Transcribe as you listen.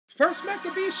1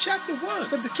 Maccabees chapter 1.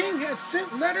 For the king had sent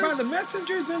letters by the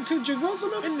messengers into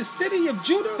Jerusalem and the city of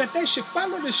Judah that they should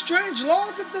follow the strange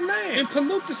laws of the land and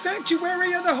pollute the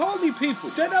sanctuary of the holy people,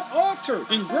 set up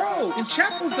altars and groves and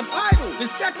chapels of idols, and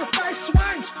sacrifice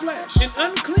swine's flesh and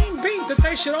unclean beasts, that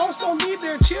they should also leave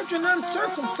their children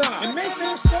uncircumcised and make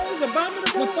their souls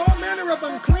abominable with all manner of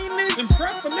uncleanness and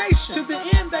profanation, to the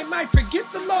end they might forget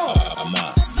the law.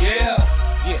 Yeah.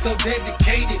 So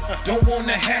dedicated, don't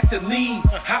wanna have to leave.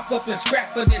 Hop up and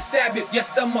scrap for this Sabbath,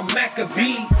 yes I'm a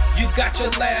Maccabee. You got your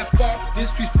laugh off,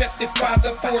 disrespected father,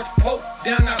 forced poke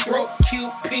down our throat,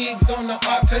 killed pigs on the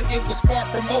altar, it was far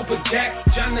from over, Jack.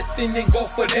 Jonathan didn't go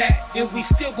for that, and we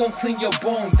still gon' clean your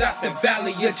bones out the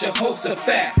valley of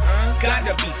Jehoshaphat.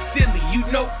 Gotta be silly, you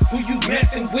know who you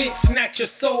messing with. Snatch your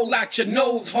soul out your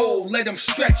nose hole, let them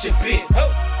stretch a bit.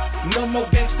 No more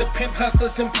gangster pimp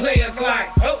hustlers and players like,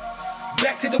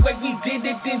 back to the way we did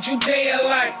it in Judea,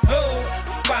 like,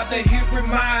 Father, here am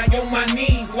I on my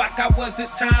knees, like I was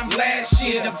this time last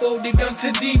year, devoted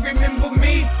unto thee, remember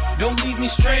me, don't leave me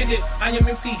stranded, I am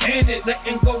empty-handed,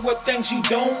 letting go of things you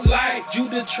don't like,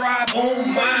 Judah tribe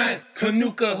on mine,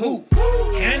 Hanukkah who?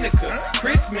 Hanukkah,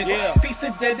 Christmas, Feast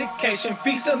of Dedication,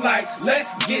 Feast of Lights,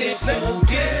 let's get it, so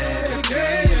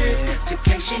dedicated,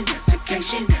 dedication,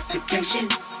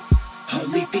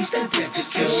 Holy Feast of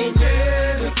Dedication,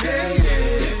 dedicated,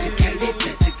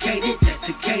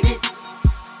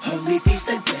 Holy Feast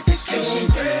of Dedication,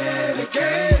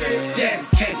 dedicated,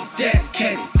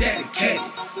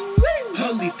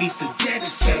 Holy Feast of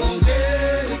Dedication,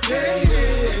 dedicated,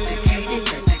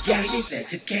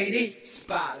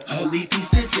 Holy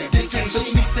Feast of Dedication. This is the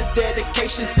Feast of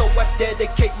Dedication, so I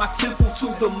dedicate my temple to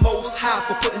the Most High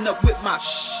for putting up with my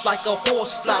like a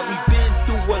horsefly. We've been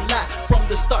through a lot from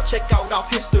the start. Check out our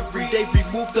history. They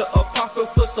removed the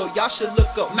Apocrypha, so y'all should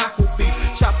look up Maccabees.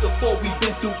 Chapter 4, we've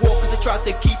been through war because they tried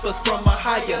to keep us from a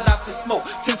higher. Lots of smoke,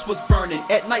 tents was burning.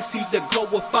 At night, see the glow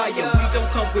of fire. We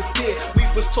don't come with fear. We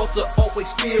was taught to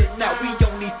always fear. Now we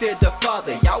only fear the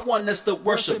Father. Y'all want us to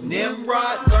worship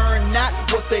Nimrod? Learn not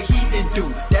what the heathen do.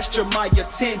 That's Jeremiah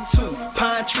 10:2.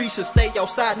 Pine trees should stay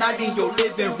outside, not in your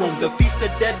living room. The Feast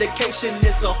of Dedication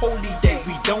is a holy day.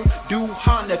 We don't do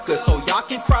Hanukkah, so y'all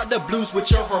can cry the blues with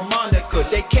your harmonica.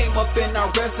 They came up in our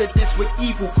residence with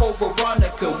evil called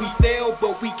Veronica. We failed,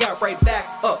 but we got right back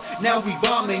up. Now we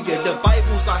bombing you. The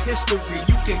Bible's our history.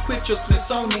 You can quit your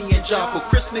Smithsonian job. For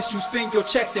Christmas, you spend your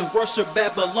checks and worship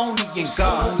Babylonian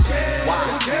gods.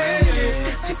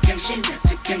 Dedication,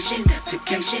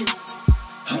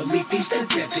 Holy Feast of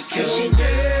Dedication,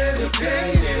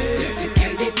 dedicated,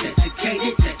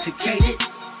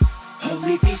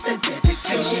 Holy Feast of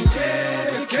Dedication,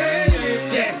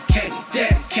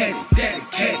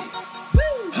 dedicated,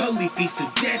 Holy Feast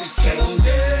of Dedication,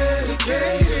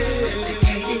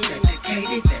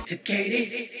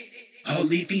 dedicated,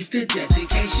 Holy Feast of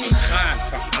Dedication.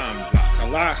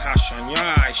 Allah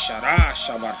Hashanya Shara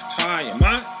Shabartaya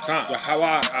Maka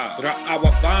Yahawara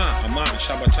Ra'awaba Aman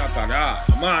Shabatakara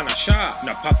Aman Asha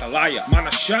Napatalaya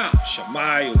Manasha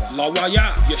Shamayu Lawaya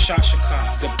Yashashaka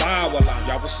Zabawala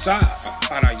Yawasa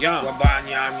Paraya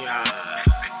Wabanyanya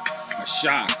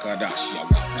Ashaka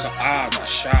Dashawa Ka'aga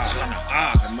Shana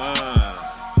Man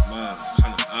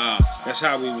That's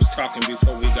how we was talking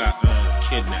before we got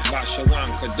kidnapped. 1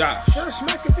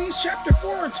 Maccabees chapter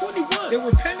 4 and 21. They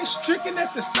were panic-stricken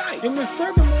at the sight. And when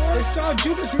furthermore they saw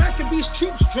Judah's Maccabees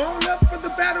troops drawn up for the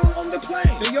battle on the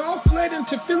plain, they all fled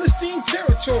into Philistine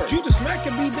territory. Judah's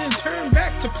Maccabee then turned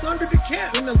back to plunder the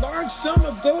camp in a large sum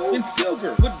of gold and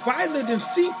silver, with violet and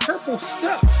sea purple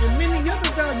stuff, and many other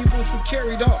valuables were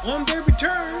carried off. On their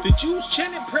return, the Jews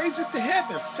chanted praises to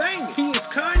heaven, saying, He is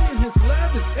kind and His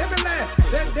love is everlasting.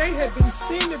 That day had been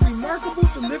seen a remarkable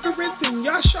deliverance in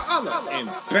Yasha Allah. And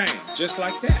bang, just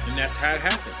like that. And that's how it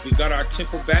happened. We got our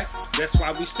temple back. That's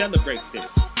why we celebrate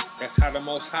this. That's how the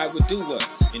Most High would do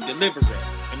us and deliver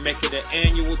us and make it an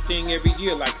annual thing every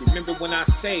year. Like, remember when I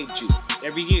saved you?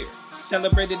 Every year.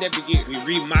 Celebrate it every year. We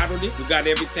remodeled it. We got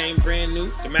everything brand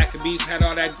new. The Maccabees had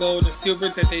all that gold and silver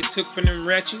that they took from them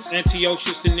wretches,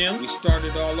 Antiochus and them. We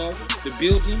started all over. The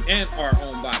building and our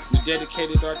own body. We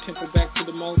dedicated our temple back to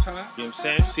the Most High. You know what I'm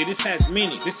saying? See, this has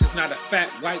meaning. This is not a fat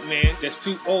white man that's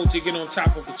too old to get on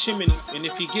top of a chimney. And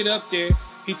if he get up there,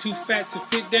 he too fat to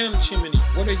fit down the chimney.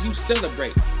 What are you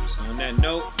celebrating? So on that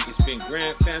note, it's been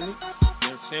Grand Family. You know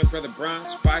what I'm saying? Brother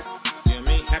Bron7e, Spyder. You know what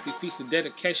I mean? Happy Feast of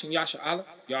Dedication, Yasha Allah.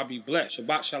 Y'all be blessed.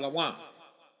 Shabbat Shalom.